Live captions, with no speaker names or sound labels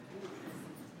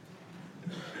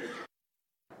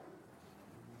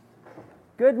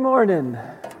Good morning.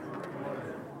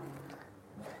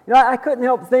 I couldn't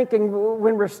help thinking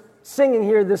when we're singing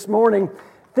here this morning,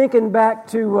 thinking back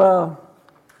to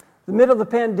the middle of the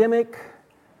pandemic,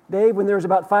 Dave, when there was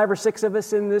about 5 or 6 of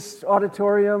us in this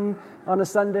auditorium on a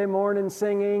Sunday morning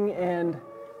singing, and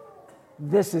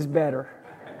this is better.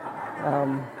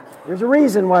 There's a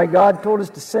reason why God told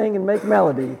us to sing and make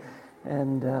melody,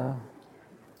 and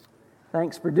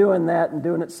thanks for doing that and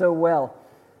doing it so well.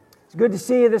 It's good to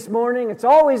see you this morning. It's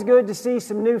always good to see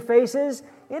some new faces.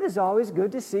 It is always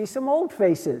good to see some old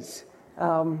faces.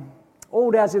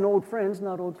 Old as in old friends,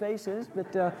 not old faces,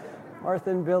 but Martha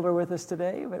and Bill are with us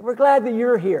today. But we're glad that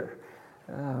you're here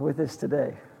with us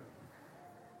today.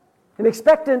 An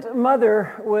expectant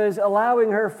mother was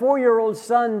allowing her 4-year-old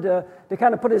son to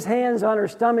kind of put his hands on her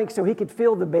stomach so he could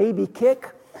feel the baby kick.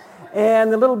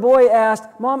 And the little boy asked,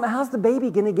 "Mom, how's the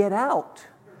baby going to get out?"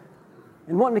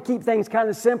 And wanting to keep things kind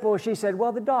of simple, she said,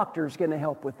 "Well, the doctor's going to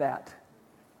help with that."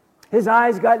 His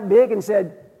eyes got big and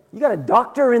said, "You got a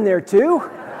doctor in there too?"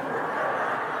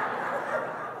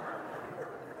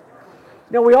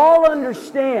 Now, we all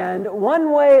understand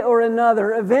one way or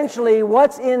another, eventually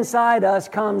what's inside us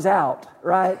comes out,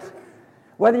 right?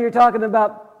 Whether you're talking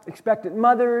about expectant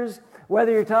mothers,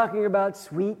 whether you're talking about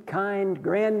sweet, kind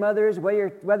grandmothers,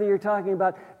 whether you're talking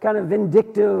about kind of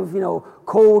vindictive,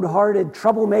 cold-hearted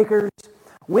troublemakers,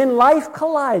 when life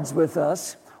collides with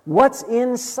us, what's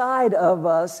inside of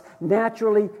us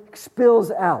naturally spills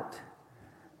out.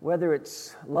 Whether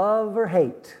it's love or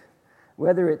hate,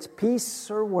 whether it's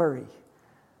peace or worry,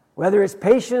 whether it's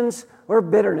patience or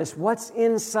bitterness, what's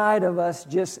inside of us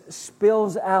just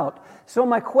spills out. So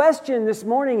my question this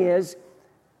morning is,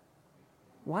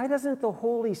 why doesn't the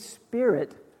Holy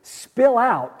Spirit spill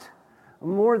out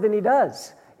more than He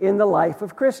does in the life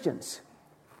of Christians?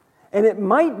 And it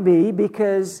might be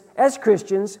because, as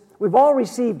Christians, we've all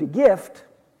received a gift,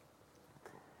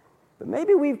 but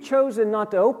maybe we've chosen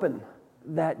not to open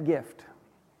that gift.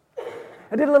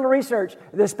 I did a little research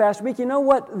this past week. You know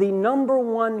what the number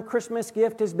one Christmas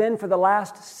gift has been for the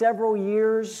last several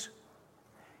years?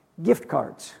 Gift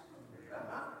cards.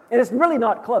 And it's really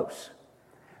not close,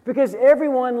 because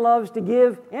everyone loves to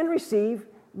give and receive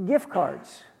gift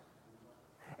cards.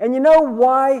 And you know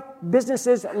why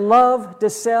businesses love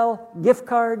to sell gift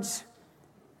cards?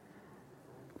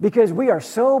 Because we are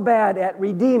so bad at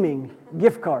redeeming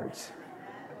gift cards.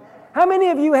 How many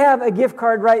of you have a gift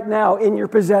card right now in your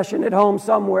possession at home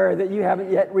somewhere that you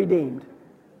haven't yet redeemed?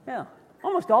 Yeah,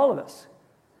 almost all of us.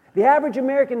 The average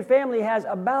American family has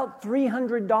about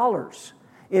 $300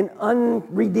 in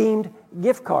unredeemed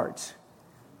gift cards.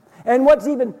 And what's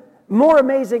even more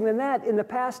amazing than that, in the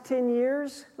past 10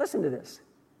 years, listen to this.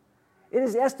 It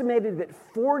is estimated that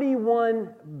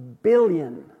 $41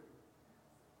 billion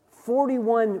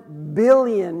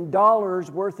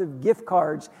worth of gift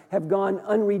cards have gone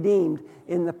unredeemed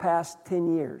in the past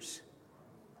 10 years.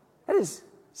 That is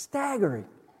staggering.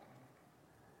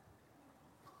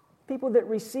 People that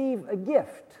receive a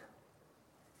gift,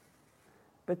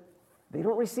 but they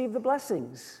don't receive the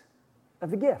blessings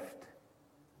of the gift.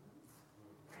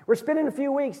 We're spending a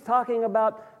few weeks talking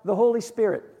about the Holy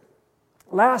Spirit.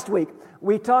 Last week,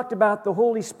 we talked about the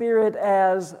Holy Spirit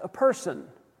as a person,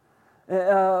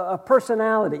 a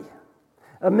personality,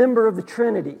 a member of the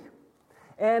Trinity.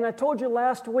 And I told you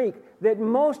last week that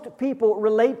most people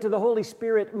relate to the Holy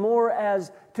Spirit more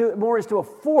as to a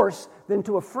force than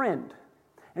to a friend.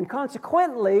 And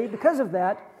consequently, because of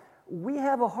that, we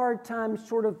have a hard time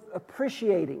sort of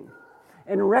appreciating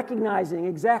and recognizing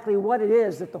exactly what it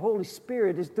is that the Holy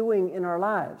Spirit is doing in our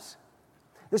lives.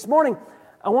 This morning,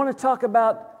 I want to talk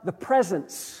about the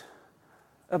presence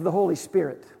of the Holy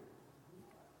Spirit.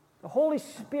 The Holy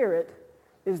Spirit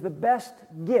is the best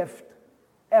gift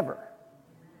ever.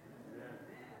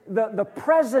 The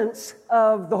presence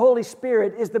of the Holy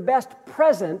Spirit is the best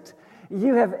present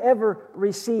you have ever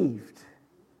received.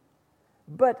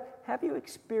 But have you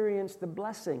experienced the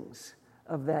blessings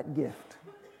of that gift?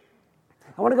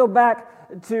 I want to go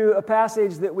back to a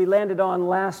passage that we landed on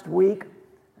last week.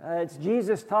 It's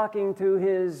Jesus talking to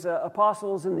His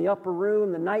apostles in the upper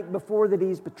room the night before that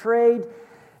He's betrayed.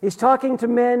 He's talking to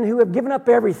men who have given up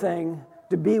everything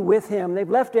to be with Him. They've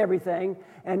left everything,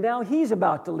 and now He's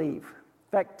about to leave.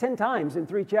 In fact, 10 times in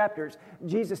 3 chapters,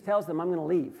 Jesus tells them, "I'm going to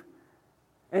leave."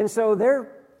 And so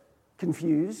they're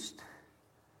confused,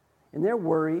 and they're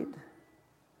worried,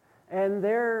 and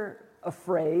they're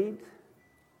afraid.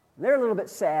 They're a little bit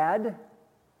sad,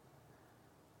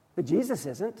 but Jesus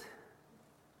isn't.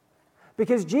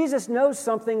 Because Jesus knows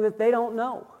something that they don't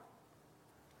know.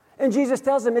 And Jesus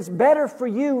tells them, it's better for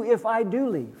you if I do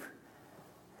leave.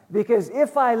 Because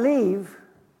if I leave,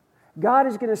 God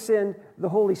is going to send the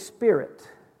Holy Spirit.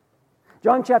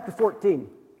 John chapter 14,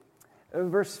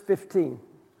 verse 15.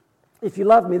 If you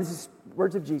love me, this is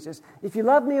words of Jesus, if you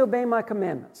love me, obey my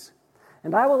commandments.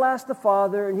 And I will ask the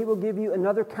Father, and He will give you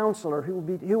another counselor who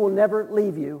will never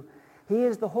leave you. He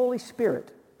is the Holy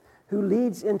Spirit who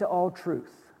leads into all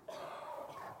truth.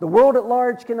 The world at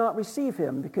large cannot receive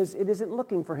Him because it isn't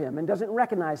looking for Him and doesn't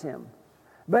recognize Him.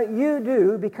 But you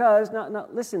do because, now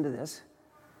listen to this,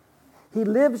 He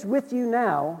lives with you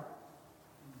now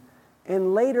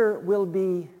and later will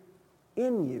be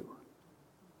in you.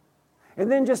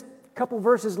 And then just a couple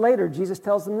verses later, Jesus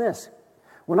tells them this,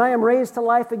 when I am raised to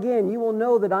life again, you will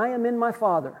know that I am in my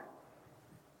Father,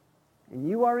 and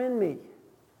you are in me,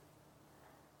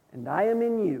 and I am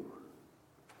in you.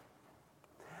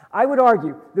 I would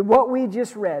argue that what we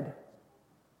just read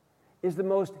is the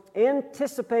most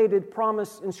anticipated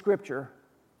promise in Scripture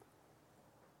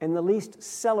and the least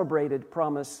celebrated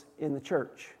promise in the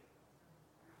church.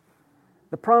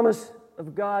 The promise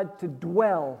of God to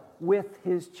dwell with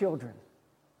His children.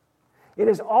 It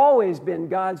has always been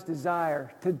God's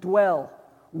desire to dwell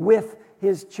with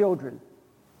His children.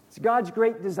 It's God's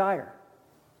great desire.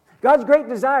 God's great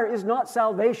desire is not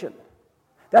salvation.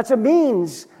 That's a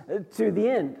means to the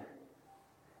end.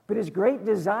 But His great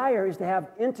desire is to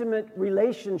have intimate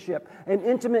relationship and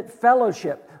intimate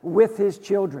fellowship with His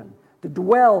children, to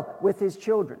dwell with His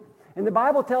children. And the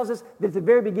Bible tells us that at the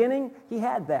very beginning, He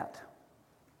had that.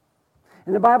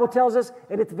 And the Bible tells us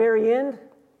that at the very end,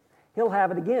 He'll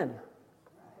have it again.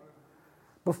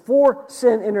 Before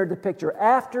sin entered the picture,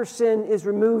 after sin is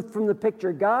removed from the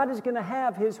picture, God is going to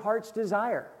have His heart's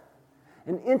desire,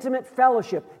 an intimate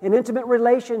fellowship, an intimate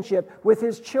relationship with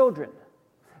His children.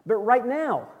 But right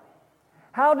now,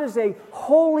 how does a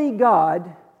holy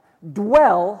God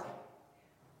dwell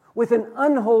with an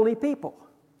unholy people?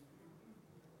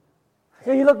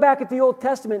 You look back at the Old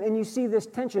Testament and you see this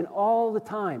tension all the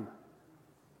time.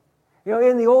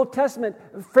 In the Old Testament,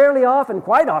 fairly often,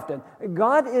 quite often,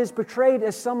 God is portrayed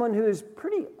as someone who is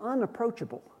pretty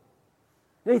unapproachable.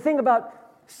 You think about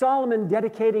Solomon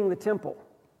dedicating the temple.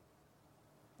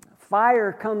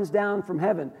 Fire comes down from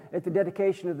heaven at the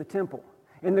dedication of the temple.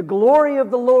 And the glory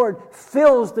of the Lord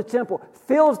fills the temple,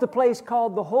 fills the place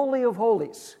called the Holy of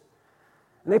Holies.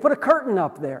 And they put a curtain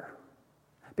up there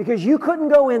because you couldn't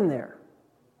go in there.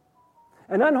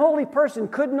 An unholy person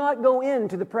could not go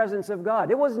into the presence of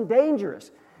God. It wasn't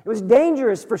dangerous. It was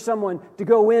dangerous for someone to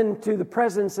go into the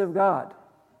presence of God.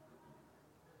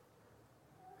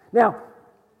 Now,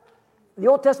 the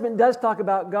Old Testament does talk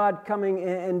about God coming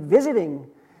and visiting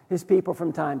His people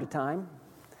from time to time,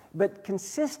 but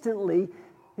consistently,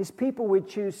 His people would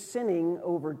choose sinning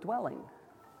over dwelling.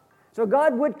 So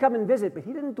God would come and visit, but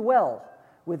He didn't dwell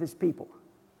with His people.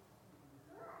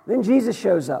 Then Jesus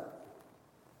shows up.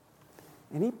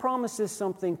 And He promises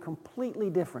something completely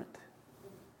different.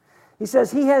 He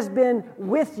says, He has been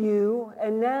with you,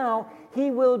 and now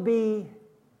He will be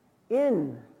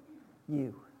in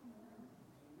you.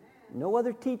 No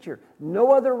other teacher,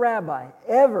 no other rabbi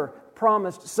ever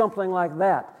promised something like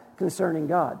that concerning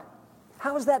God.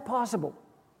 How is that possible?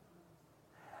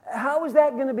 How is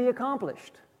that going to be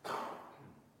accomplished?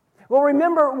 Well,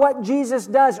 remember what Jesus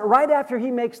does right after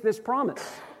He makes this promise.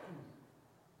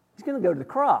 He's going to go to the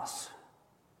cross.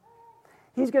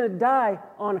 He's going to die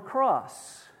on a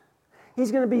cross.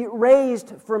 He's going to be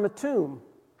raised from a tomb.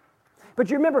 But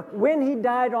you remember, when He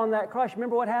died on that cross, you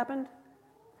remember what happened?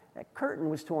 That curtain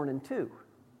was torn in two,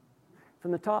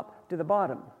 from the top to the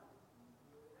bottom.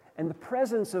 And the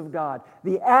presence of God,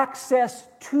 the access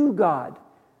to God,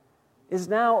 is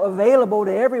now available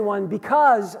to everyone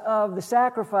because of the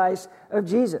sacrifice of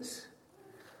Jesus.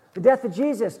 The death of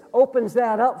Jesus opens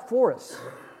that up for us.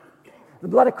 The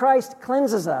blood of Christ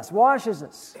cleanses us, washes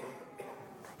us.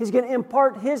 He's going to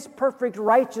impart His perfect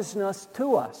righteousness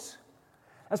to us.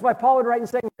 That's why Paul would write in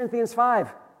 2 Corinthians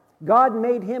 5, God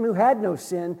made Him who had no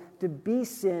sin to be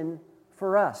sin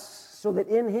for us, so that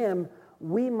in Him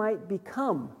we might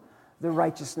become the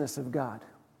righteousness of God.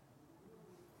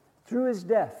 Through His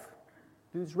death,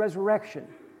 through His resurrection,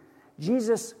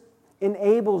 Jesus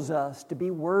enables us to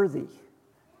be worthy,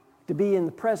 to be in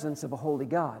the presence of a holy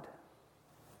God.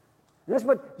 And that's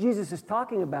what Jesus is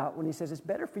talking about when He says, it's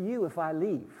better for you if I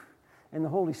leave and the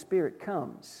Holy Spirit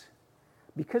comes,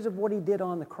 because of what He did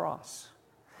on the cross,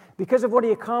 because of what He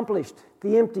accomplished,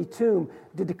 the empty tomb,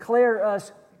 to declare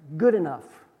us good enough,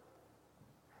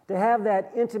 to have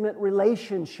that intimate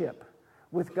relationship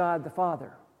with God the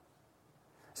Father.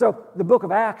 So the book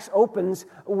of Acts opens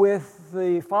with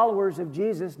the followers of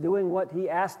Jesus doing what He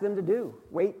asked them to do,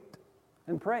 wait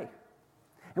and pray.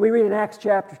 And we read in Acts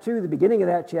chapter 2, the beginning of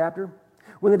that chapter,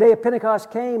 When the day of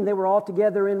Pentecost came, they were all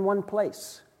together in one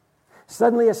place.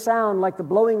 Suddenly a sound like the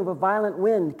blowing of a violent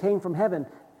wind came from heaven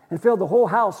and filled the whole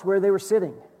house where they were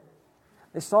sitting.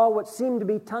 They saw what seemed to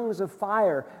be tongues of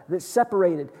fire that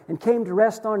separated and came to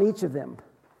rest on each of them.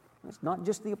 It's not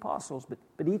just the apostles,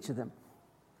 but each of them.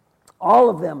 All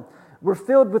of them were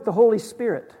filled with the Holy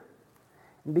Spirit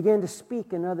and began to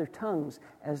speak in other tongues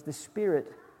as the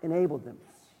Spirit enabled them.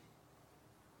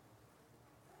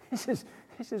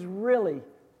 This is really,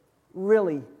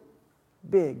 really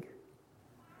big.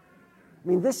 I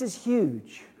mean, this is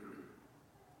huge.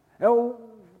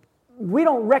 We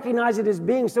don't recognize it as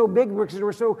being so big because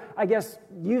we're so, I guess,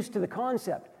 used to the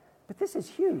concept. But this is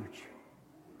huge.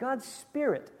 God's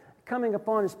Spirit coming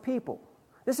upon His people.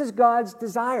 This is God's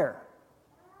desire.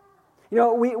 You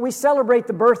know, we celebrate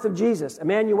the birth of Jesus,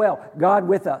 Emmanuel, God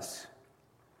with us.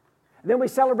 Then we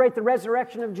celebrate the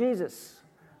resurrection of Jesus.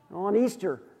 On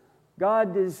Easter,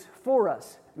 God is for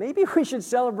us. Maybe we should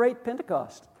celebrate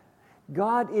Pentecost.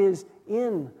 God is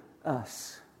in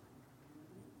us.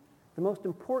 The most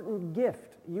important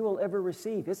gift you will ever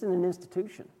receive isn't an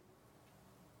institution.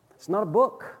 It's not a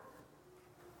book.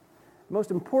 The most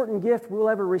important gift we'll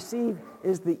ever receive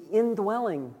is the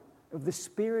indwelling of the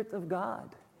Spirit of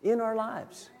God in our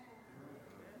lives.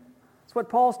 That's what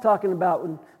Paul's talking about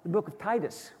in the book of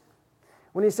Titus,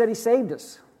 when he said He saved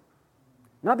us.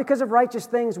 Not because of righteous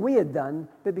things we had done,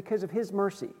 but because of His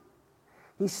mercy.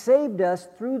 He saved us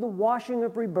through the washing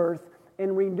of rebirth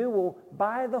and renewal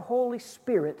by the Holy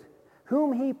Spirit,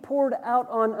 whom He poured out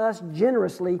on us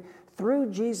generously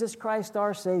through Jesus Christ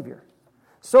our Savior,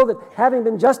 so that having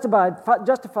been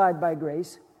justified by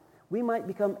grace, we might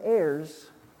become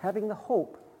heirs, having the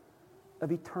hope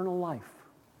of eternal life.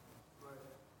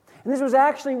 And this was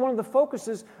actually one of the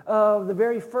focuses of the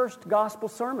very first gospel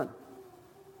sermon.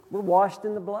 We're washed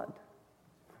in the blood.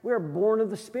 We are born of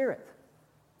the Spirit.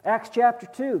 Acts chapter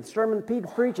 2, the sermon that Peter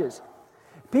preaches.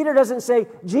 Peter doesn't say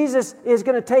Jesus is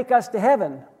going to take us to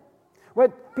heaven.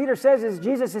 What Peter says is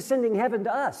Jesus is sending heaven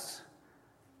to us.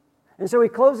 And so he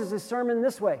closes his sermon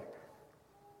this way.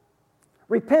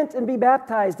 Repent and be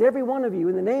baptized, every one of you,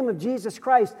 in the name of Jesus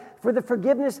Christ for the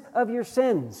forgiveness of your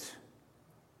sins.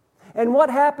 And what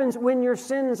happens when your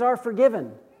sins are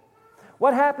forgiven?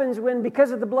 What happens when,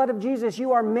 because of the blood of Jesus,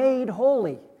 you are made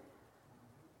holy?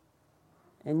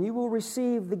 And you will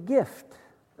receive the gift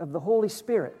of the Holy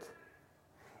Spirit.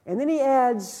 And then he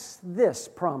adds this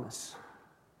promise.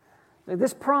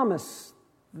 This promise,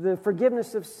 the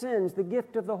forgiveness of sins, the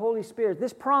gift of the Holy Spirit,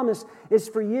 this promise is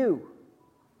for you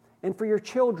and for your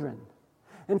children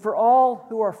and for all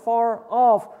who are far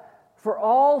off, for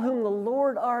all whom the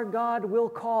Lord our God will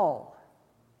call.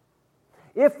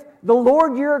 If the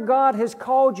Lord your God has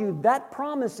called you, that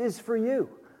promise is for you.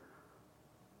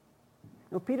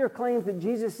 Now, Peter claims that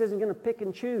Jesus isn't going to pick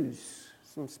and choose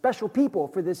some special people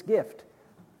for this gift.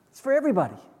 It's for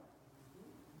everybody.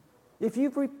 If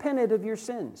you've repented of your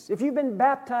sins, if you've been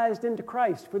baptized into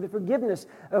Christ for the forgiveness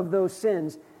of those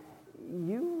sins,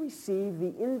 you receive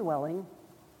the indwelling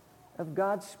of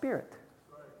God's Spirit.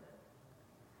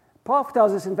 Paul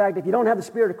tells us, in fact, if you don't have the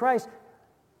Spirit of Christ,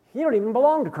 you don't even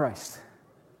belong to Christ.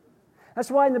 That's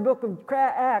why in the book of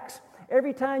Acts,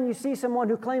 every time you see someone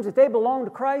who claims that they belong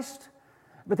to Christ,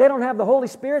 but they don't have the Holy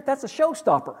Spirit, that's a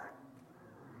showstopper.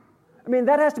 I mean,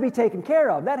 that has to be taken care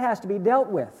of. That has to be dealt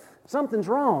with. Something's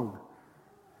wrong.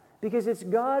 Because it's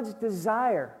God's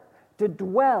desire to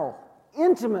dwell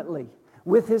intimately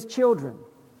with His children,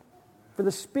 for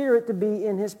the Spirit to be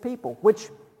in His people, which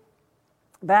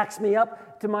backs me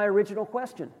up to my original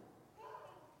question.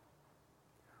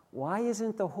 Why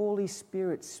isn't the Holy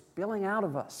Spirit spilling out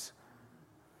of us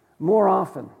more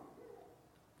often?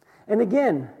 And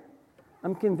again,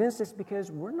 I'm convinced it's because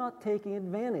we're not taking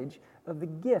advantage of the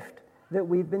gift that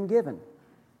we've been given.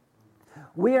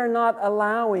 We are not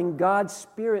allowing God's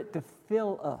Spirit to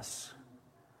fill us.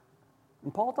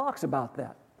 And Paul talks about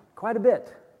that quite a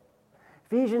bit.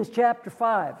 Ephesians chapter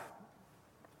 5,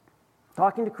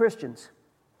 talking to Christians.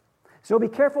 So be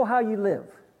careful how you live,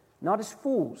 not as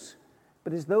fools,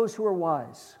 but as those who are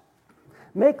wise.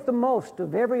 Make the most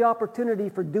of every opportunity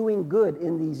for doing good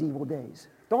in these evil days.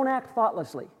 Don't act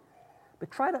thoughtlessly, but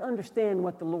try to understand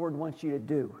what the Lord wants you to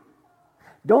do.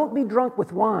 Don't be drunk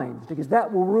with wine, because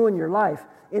that will ruin your life.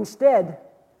 Instead,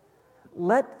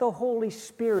 let the Holy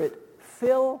Spirit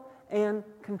fill and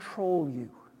control you.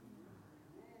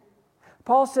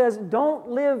 Paul says, don't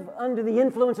live under the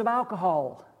influence of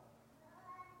alcohol.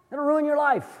 It'll ruin your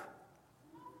life.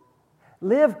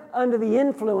 Live under the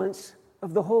influence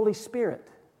of the Holy Spirit.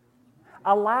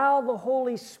 Allow the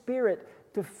Holy Spirit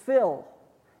to fill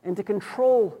and to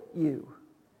control you.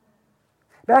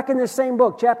 Back in this same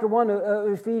book, chapter 1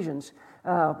 of Ephesians,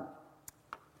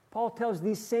 Paul tells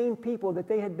these same people that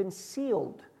they had been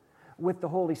sealed with the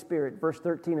Holy Spirit, verse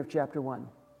 13 of chapter 1.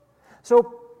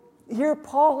 So here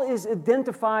Paul is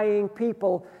identifying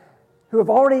people who have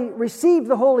already received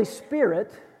the Holy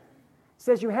Spirit. He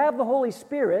says you have the Holy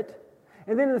Spirit,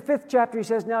 and then in the 5th chapter he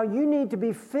says, now you need to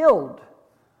be filled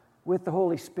with the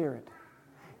Holy Spirit.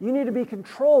 You need to be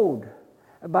controlled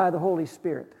by the Holy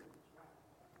Spirit.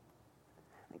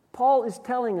 Paul is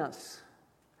telling us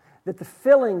that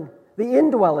the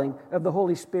indwelling of the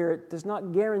Holy Spirit does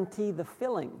not guarantee the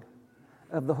filling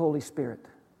of the Holy Spirit.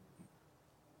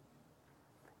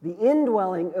 The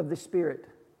indwelling of the Spirit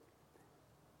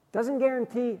doesn't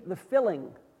guarantee the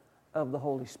filling of the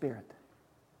Holy Spirit.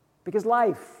 Because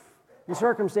life and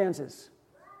circumstances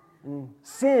and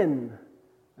sin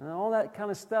and all that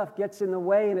kind of stuff gets in the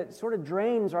way, and it sort of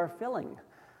drains our filling.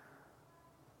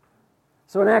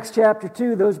 So in Acts chapter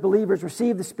 2, those believers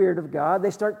receive the Spirit of God.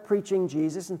 They start preaching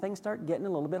Jesus, and things start getting a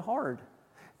little bit hard.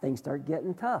 Things start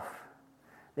getting tough.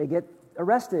 They get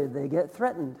arrested. They get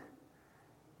threatened.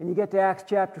 And you get to Acts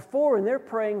chapter 4, and they're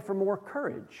praying for more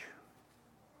courage.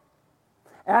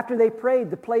 After they prayed,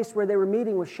 the place where they were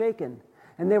meeting was shaken,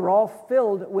 and they were all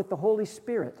filled with the Holy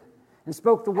Spirit and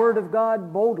spoke the word of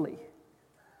God boldly.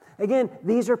 Again,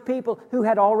 these are people who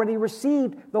had already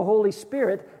received the Holy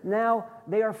Spirit. Now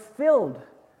they are filled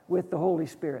with the Holy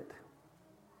Spirit.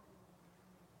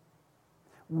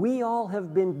 We all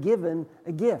have been given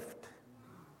a gift.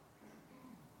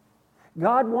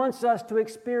 God wants us to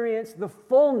experience the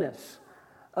fullness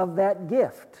of that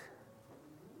gift.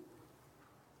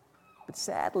 But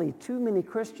sadly, too many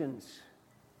Christians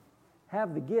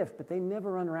have the gift, but they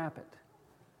never unwrap it.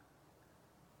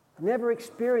 Never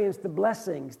experience the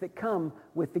blessings that come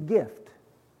with the gift.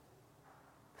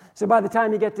 So by the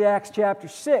time you get to Acts chapter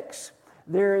 6,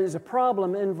 there is a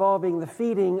problem involving the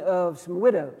feeding of some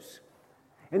widows.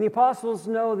 And the apostles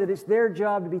know that it's their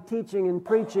job to be teaching and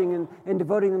preaching and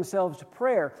devoting themselves to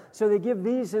prayer. So they give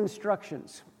these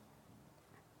instructions.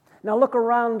 Now look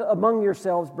around among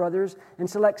yourselves, brothers, and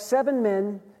select 7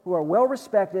 men who are well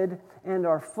respected and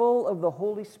are full of the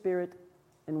Holy Spirit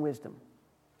and wisdom.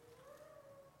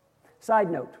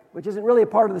 Side note, which isn't really a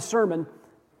part of the sermon,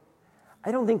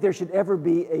 I don't think there should ever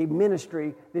be a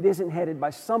ministry that isn't headed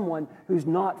by someone who's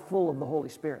not full of the Holy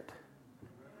Spirit.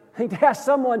 I think to ask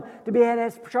someone to be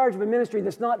in charge of a ministry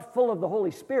that's not full of the Holy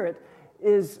Spirit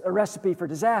is a recipe for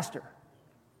disaster.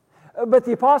 But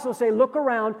the apostles say, look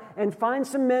around and find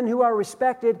some men who are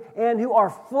respected and who are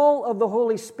full of the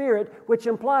Holy Spirit, which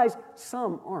implies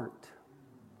some aren't.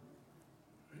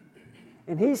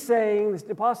 And he's saying,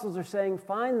 the apostles are saying,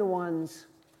 find the ones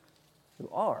who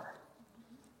are.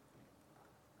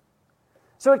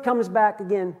 So it comes back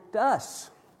again to us.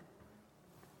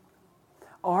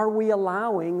 Are we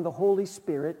allowing the Holy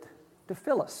Spirit to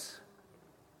fill us?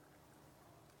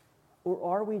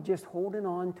 Or are we just holding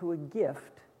on to a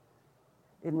gift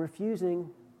and refusing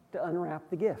to unwrap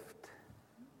the gift?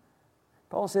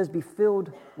 Paul says, be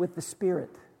filled with the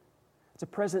Spirit. It's a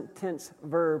present tense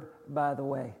verb, by the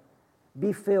way.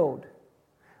 Be filled.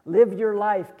 Live your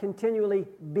life continually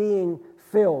being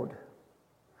filled.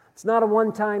 It's not a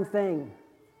one-time thing.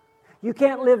 You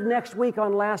can't live next week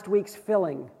on last week's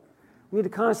filling. We need to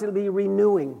constantly be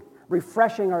renewing,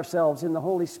 refreshing ourselves in the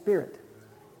Holy Spirit.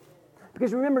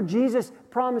 Because remember, Jesus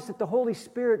promised that the Holy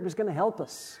Spirit was going to help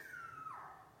us.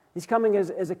 He's coming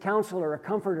as a counselor, a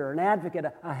comforter, an advocate,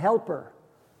 a helper,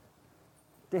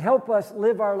 to help us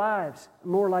live our lives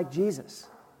more like Jesus.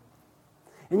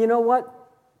 And you know what?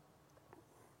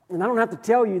 And I don't have to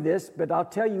tell you this, but I'll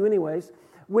tell you anyways.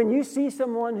 When you see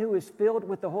someone who is filled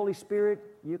with the Holy Spirit,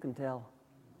 you can tell.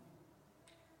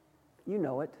 You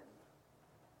know it.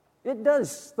 It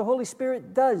does. The Holy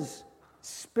Spirit does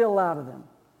spill out of them.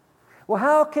 Well,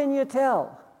 how can you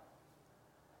tell?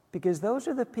 Because those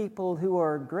are the people who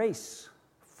are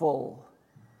graceful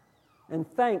and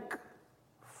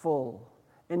thankful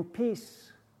and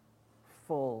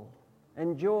peaceful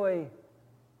and joyful.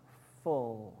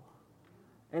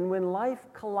 And when life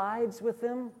collides with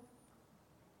them,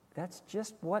 that's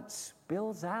just what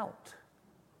spills out.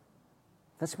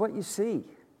 That's what you see.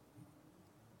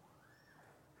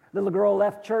 Little girl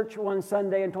left church one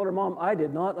Sunday and told her mom, I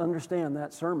did not understand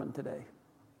that sermon today.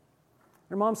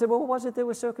 Her mom said, well, what was it that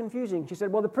was so confusing? She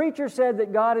said, well, the preacher said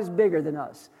that God is bigger than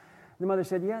us. And the mother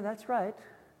said, yeah, that's right.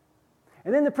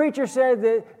 And then the preacher said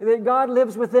that God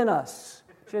lives within us.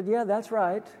 She said, yeah, that's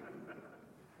right.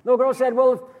 Little girl said,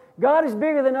 well, if God is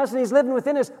bigger than us and He's living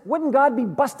within us, wouldn't God be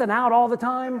busting out all the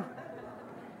time?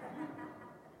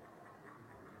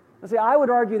 I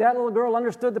would argue that little girl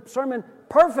understood the sermon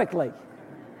perfectly.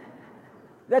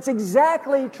 That's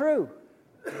exactly true.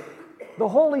 The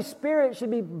Holy Spirit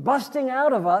should be busting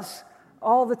out of us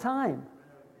all the time.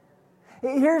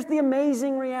 Here's the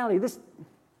amazing reality. This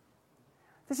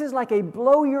is like a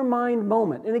blow-your-mind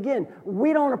moment. And again,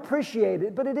 we don't appreciate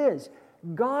it, but it is.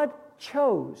 God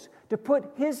chose to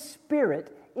put His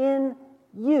Spirit in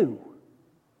you.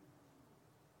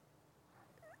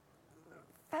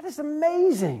 That is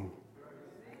amazing.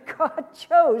 God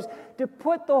chose to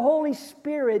put the Holy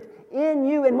Spirit in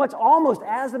you. And what's almost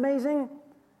as amazing,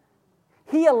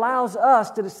 He allows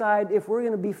us to decide if we're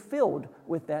going to be filled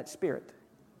with that Spirit.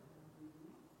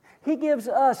 He gives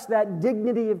us that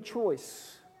dignity of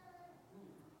choice.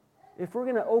 If we're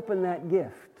going to open that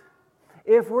gift,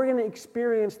 if we're going to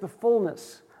experience the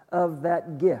fullness of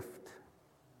that gift.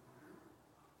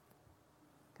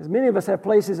 Because many of us have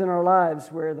places in our lives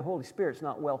where the Holy Spirit's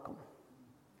not welcome.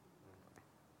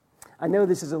 I know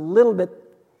this is a little bit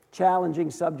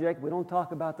challenging subject. We don't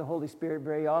talk about the Holy Spirit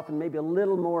very often, maybe a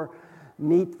little more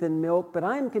meat than milk, but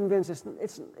I'm convinced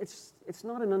it's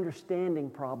not an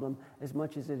understanding problem as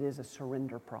much as it is a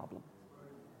surrender problem.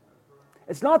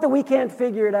 It's not that we can't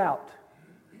figure it out.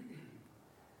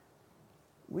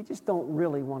 We just don't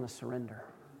really want to surrender.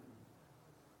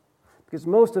 Because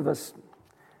most of us,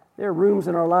 there are rooms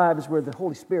in our lives where the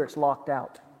Holy Spirit's locked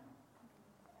out.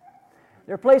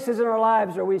 There are places in our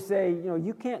lives where we say,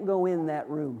 you can't go in that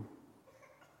room.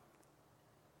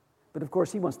 But of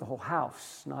course, He wants the whole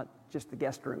house, not just the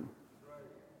guest room.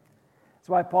 That's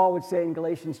why Paul would say in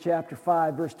Galatians chapter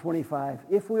 5, verse 25,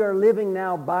 if we are living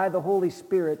now by the Holy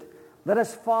Spirit, let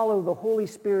us follow the Holy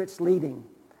Spirit's leading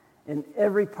in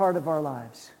every part of our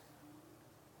lives.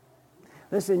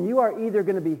 Listen, you are either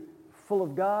going to be full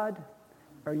of God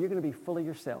or you're going to be full of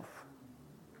yourself.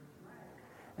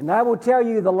 And I will tell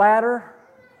you the latter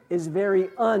is very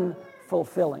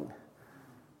unfulfilling.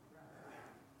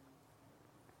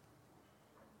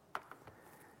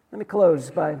 Let me close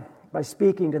by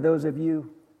speaking to those of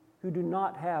you who do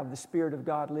not have the Spirit of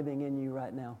God living in you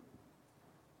right now.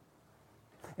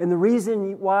 And the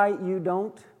reason why you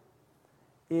don't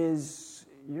is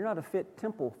you're not a fit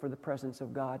temple for the presence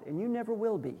of God, and you never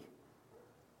will be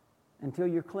until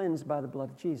you're cleansed by the blood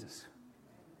of Jesus.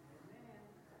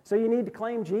 So you need to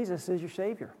claim Jesus as your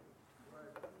Savior.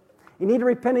 You need to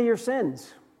repent of your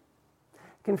sins.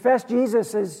 Confess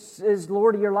Jesus as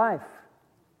Lord of your life.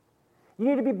 You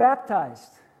need to be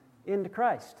baptized into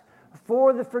Christ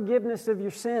for the forgiveness of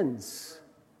your sins.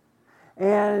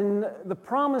 And the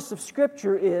promise of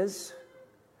Scripture is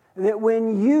that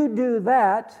when you do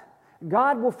that,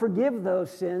 God will forgive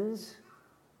those sins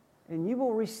and you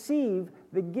will receive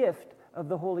the gift of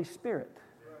the Holy Spirit.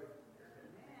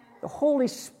 The Holy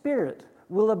Spirit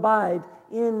will abide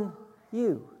in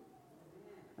you.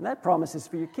 And that promise is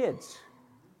for your kids.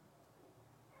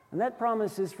 And that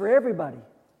promise is for everybody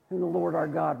whom the Lord our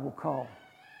God will call.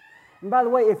 And by the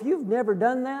way, if you've never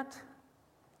done that,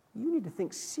 you need to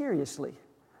think seriously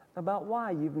about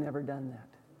why you've never done that.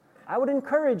 I would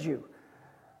encourage you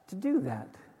to do that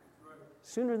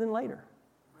sooner than later.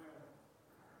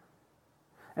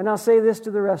 And I'll say this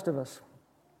to the rest of us.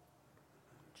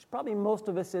 Probably most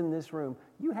of us in this room,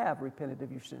 you have repented of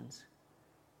your sins.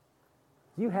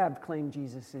 You have claimed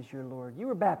Jesus as your Lord. You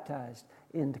were baptized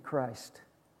into Christ.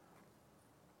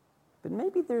 But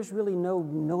maybe there's really no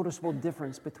noticeable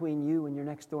difference between you and your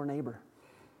next door neighbor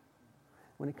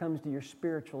when it comes to your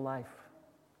spiritual life.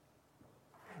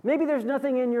 Maybe there's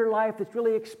nothing in your life that's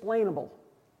really explainable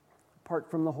apart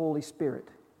from the Holy Spirit.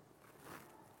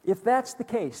 If that's the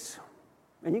case,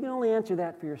 and you can only answer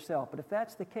that for yourself, but if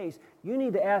that's the case, you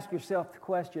need to ask yourself the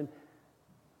question,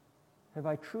 have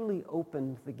I truly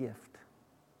opened the gift?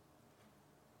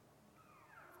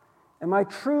 Am I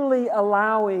truly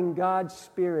allowing God's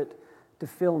Spirit to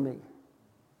fill me?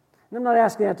 And I'm not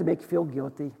asking that to make you feel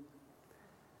guilty.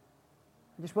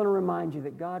 I just want to remind you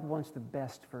that God wants the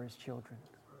best for His children.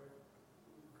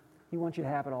 He wants you to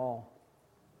have it all.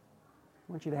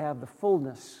 He wants you to have the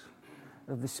fullness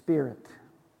of the Spirit.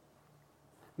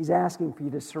 He's asking for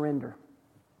you to surrender.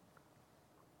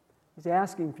 He's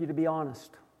asking for you to be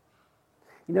honest.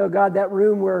 You know, God, that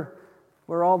room where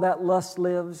all that lust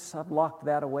lives, I've locked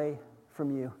that away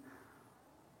from you.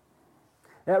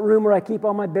 That room where I keep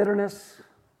all my bitterness,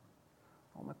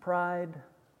 all my pride,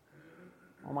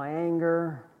 all my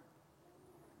anger.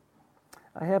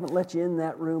 I haven't let you in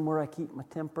that room where I keep my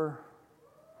temper.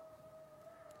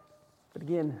 But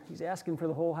again, He's asking for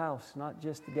the whole house, not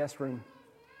just the guest room.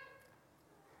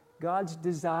 God's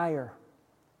desire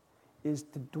is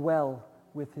to dwell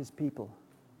with His people.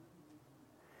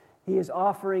 He is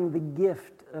offering the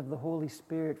gift of the Holy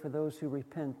Spirit for those who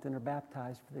repent and are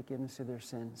baptized for the forgiveness of their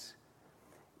sins.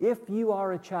 if you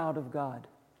are a child of God,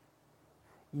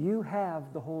 you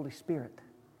have the Holy Spirit.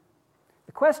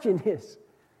 The question is,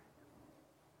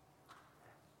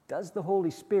 does the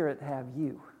Holy Spirit have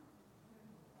you?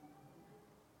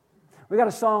 We got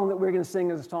a song that we're going to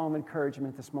sing as a song of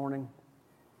encouragement this morning.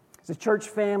 As a church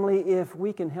family, if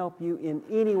we can help you in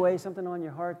any way, something on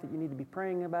your heart that you need to be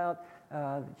praying about,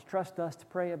 that you trust us to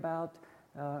pray about,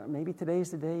 maybe today's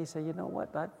the day you say, you know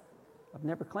what, I've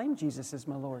never claimed Jesus as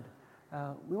my Lord.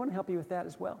 We want to help you with that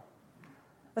as well.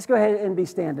 Let's go ahead and be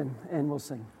standing and we'll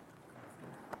sing.